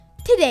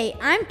Today,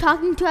 I'm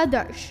talking to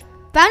Adarsh,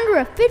 founder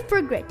of Fit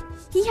for Grit.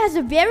 He has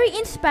a very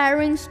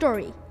inspiring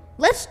story.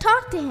 Let's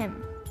talk to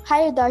him.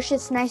 Hi Adarsh,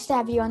 it's nice to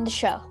have you on the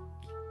show.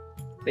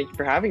 Thank you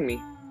for having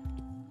me.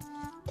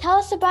 Tell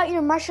us about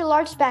your martial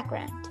arts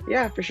background.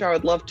 Yeah, for sure. I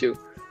would love to.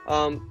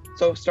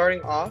 So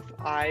starting off,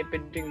 I've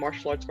been doing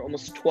martial arts for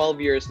almost 12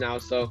 years now.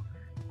 So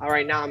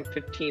right now I'm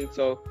 15,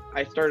 so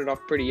I started off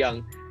pretty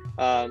young.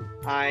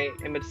 I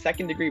am a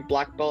second degree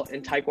black belt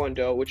in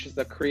Taekwondo, which is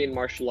the Korean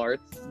martial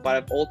arts, but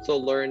I've also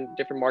learned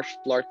different martial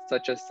arts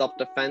such as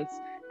self-defense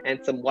and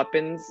some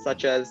weapons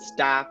such as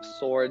staffs,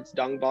 swords,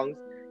 dongbongs,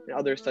 and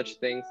other such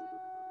things.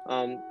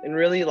 And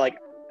really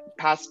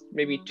past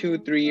maybe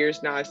 2-3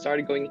 years now, I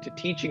started going into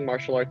teaching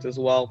martial arts as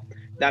well,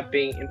 that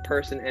being in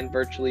person and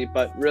virtually.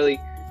 But really,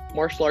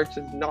 martial arts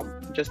is not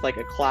just like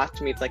a class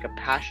to me, it's like a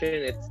passion.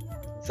 It's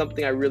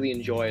something I really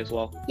enjoy as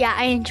well. Yeah,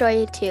 I enjoy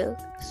it too.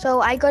 So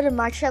I go to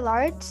martial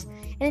arts,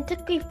 and it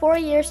took me 4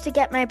 years to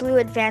get my blue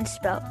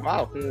advanced belt.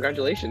 Wow,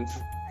 congratulations.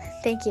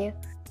 Thank you.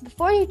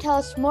 Before you tell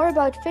us more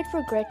about Fit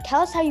for Grit,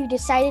 tell us how you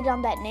decided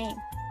on that name.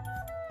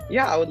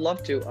 Yeah, I would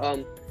love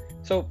to.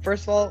 So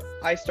first of all,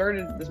 I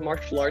started this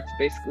martial arts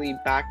basically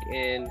back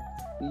in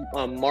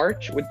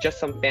March with just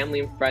some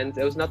family and friends.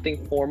 It was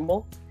nothing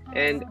formal,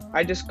 and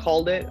I just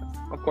called it,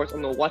 of course,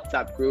 on the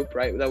WhatsApp group,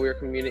 right, that we were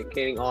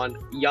communicating on,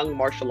 Young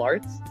Martial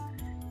Arts.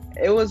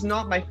 It was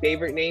not my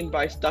favorite name, but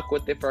I stuck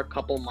with it for a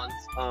couple months.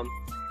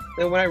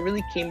 Then when I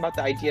really came about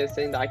the idea of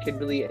saying that I could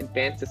really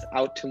advance this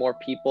out to more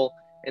people,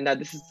 and that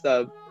this is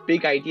a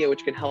big idea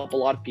which can help a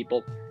lot of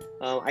people,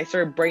 I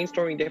started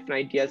brainstorming different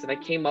ideas, and I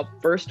came up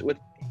first with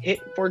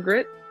Hit for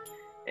Grit,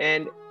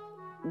 and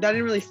that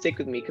didn't really stick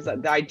with me because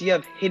the idea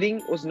of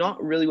hitting was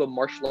not really what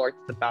martial arts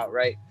is about,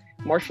 right?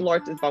 Martial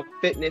arts is about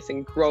fitness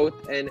and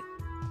growth and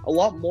a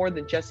lot more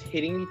than just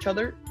hitting each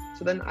other.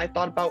 So then I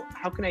thought about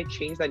how can I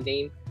change that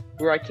name,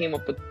 where I came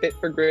up with Fit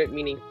for Grit,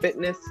 meaning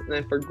fitness, and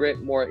then for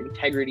grit, more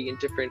integrity and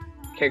different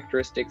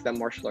characteristics that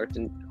martial arts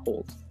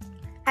holds.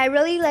 I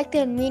really like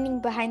the meaning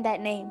behind that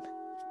name.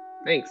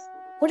 Thanks.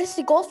 What is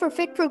the goal for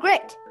Fit for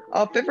Grit?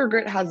 Fit for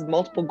Grit has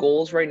multiple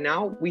goals right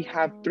now. We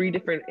have 3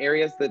 different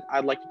areas that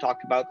I'd like to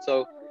talk about.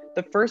 So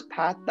the first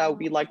path that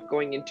we like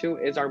going into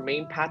is our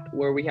main path,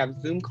 where we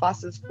have Zoom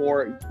classes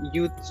for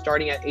youth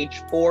starting at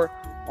age 4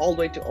 all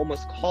the way to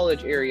almost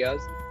college areas.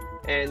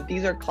 And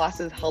these are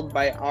classes held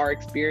by our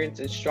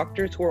experienced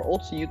instructors who are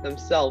also youth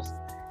themselves.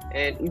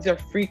 And these are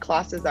free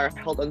classes that are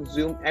held on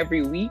Zoom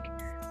every week.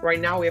 Right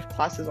now we have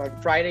classes on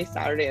Friday,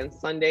 Saturday, and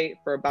Sunday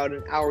for about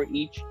an hour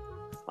each.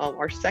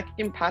 Our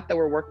second path that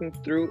we're working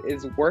through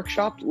is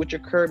workshops, which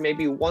occur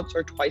maybe once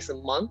or twice a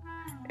month,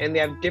 and they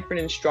have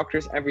different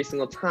instructors every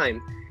single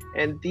time.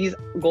 And these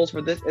goals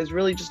for this is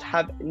really just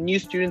have new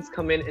students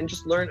come in and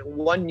just learn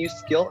one new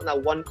skill in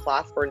that one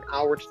class for an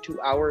hour to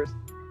 2 hours.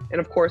 And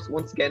of course,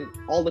 once again,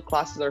 all the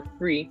classes are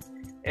free.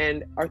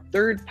 And our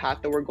third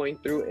path that we're going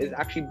through is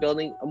actually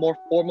building a more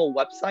formal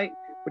website,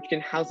 which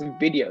can house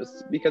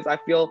videos, because I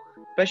feel,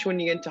 especially when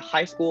you get into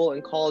high school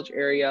and college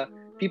area,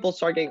 people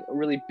start getting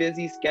really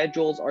busy,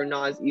 schedules are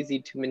not as easy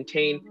to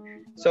maintain.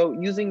 So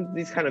using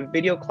these kind of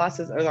video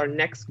classes as our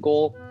next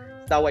goal,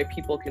 so that way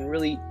people can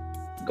really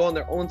go on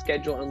their own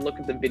schedule and look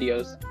at the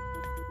videos.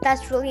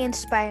 That's really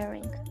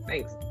inspiring.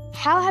 Thanks.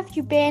 How have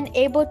you been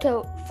able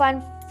to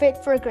fund Fit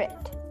for Grit?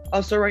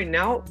 So right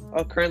now,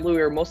 currently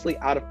we are mostly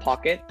out of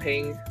pocket,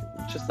 paying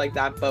just like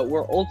that, but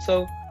we're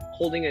also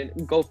holding a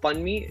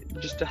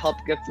GoFundMe just to help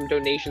get some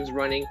donations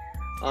running.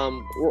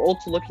 We're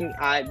also looking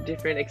at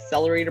different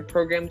accelerator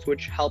programs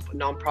which help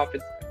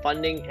nonprofits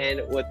funding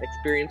and with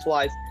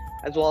experience-wise,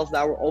 as well as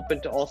that we're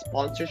open to all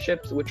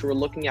sponsorships, which we're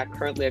looking at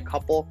currently a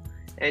couple.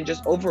 And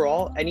just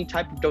overall, any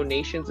type of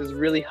donations is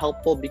really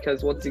helpful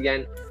because once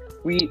again,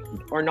 we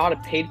are not a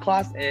paid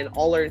class and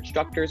all our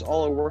instructors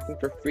all are working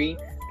for free.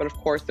 But of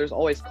course, there's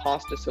always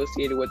cost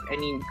associated with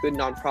any good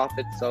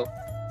nonprofit, so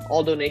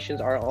all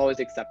donations are always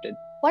accepted.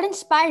 What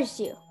inspires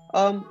you?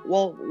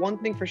 Well, one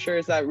thing for sure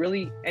is that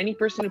really any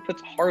person who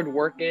puts hard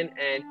work in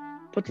and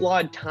puts a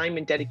lot of time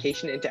and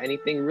dedication into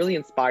anything really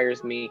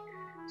inspires me.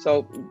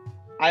 So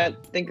I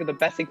think the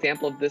best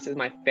example of this is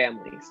my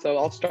family. So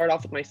I'll start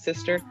off with my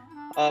sister.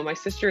 My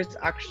sister is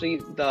actually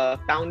the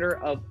founder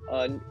of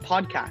a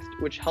podcast,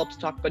 which helps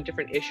talk about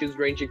different issues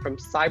ranging from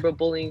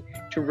cyberbullying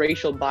to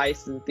racial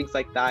bias and things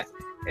like that.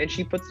 And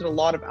she puts in a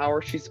lot of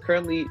hours. She's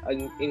currently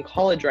in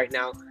college right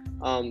now,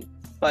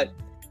 but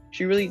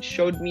she really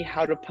showed me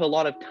how to put a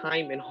lot of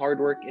time and hard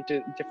work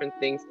into different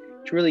things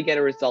to really get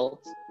a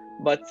result.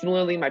 But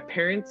similarly, my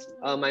parents,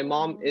 my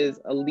mom is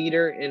a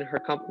leader in her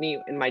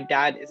company, and my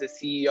dad is a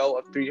CEO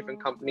of 3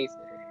 different companies.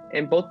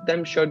 And both of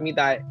them showed me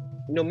that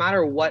no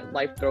matter what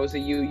life throws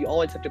at you, you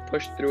always have to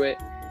push through it.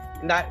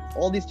 And that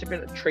all these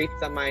different traits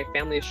that my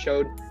family has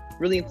showed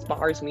really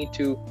inspires me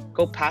to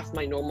go past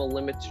my normal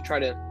limits to try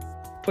to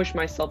push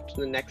myself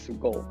to the next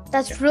goal.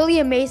 That's really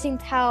amazing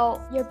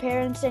how your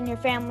parents and your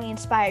family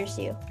inspires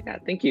you. Yeah,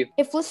 thank you.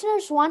 If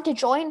listeners want to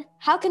join,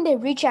 how can they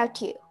reach out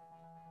to you?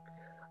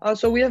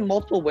 So we have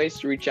multiple ways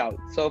to reach out.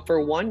 So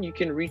for one, you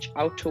can reach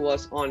out to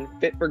us on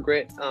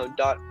fitforgrit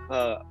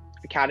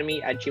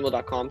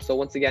fit4grit@gmail.com. So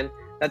once again,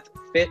 that's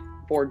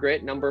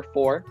fit4grit, number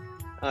 4,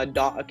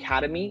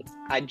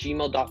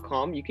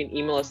 .academy@gmail.com. You can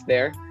email us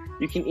there.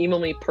 You can email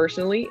me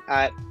personally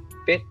at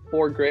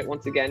fit4grit,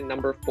 once again,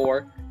 number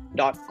 4,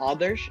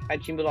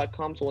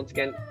 .adarsh@gmail.com. So once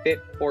again,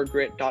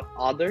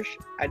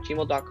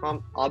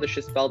 fit4grit.adarsh@gmail.com. Adarsh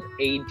is spelled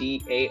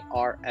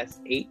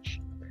ADARSH.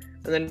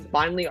 And then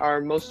finally,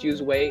 our most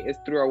used way is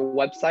through our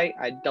website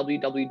at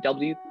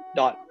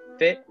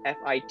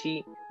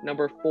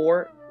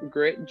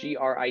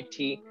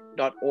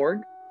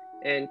www.fit4grit.org.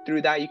 And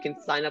through that, you can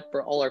sign up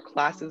for all our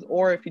classes,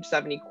 or if you just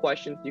have any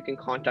questions, you can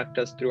contact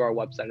us through our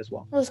website as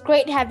well. It was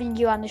great having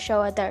you on the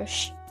show,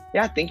 Adarsh.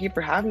 Yeah, thank you for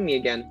having me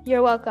again.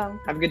 You're welcome.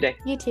 Have a good day.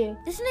 You too.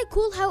 Isn't it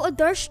cool how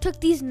Adarsh took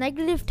these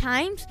negative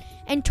times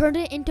and turned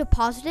it into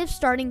positive,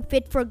 starting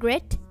Fit for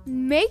Grit?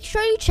 Make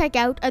sure you check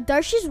out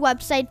Adarsh's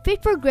website,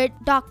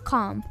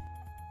 fit4grit.com.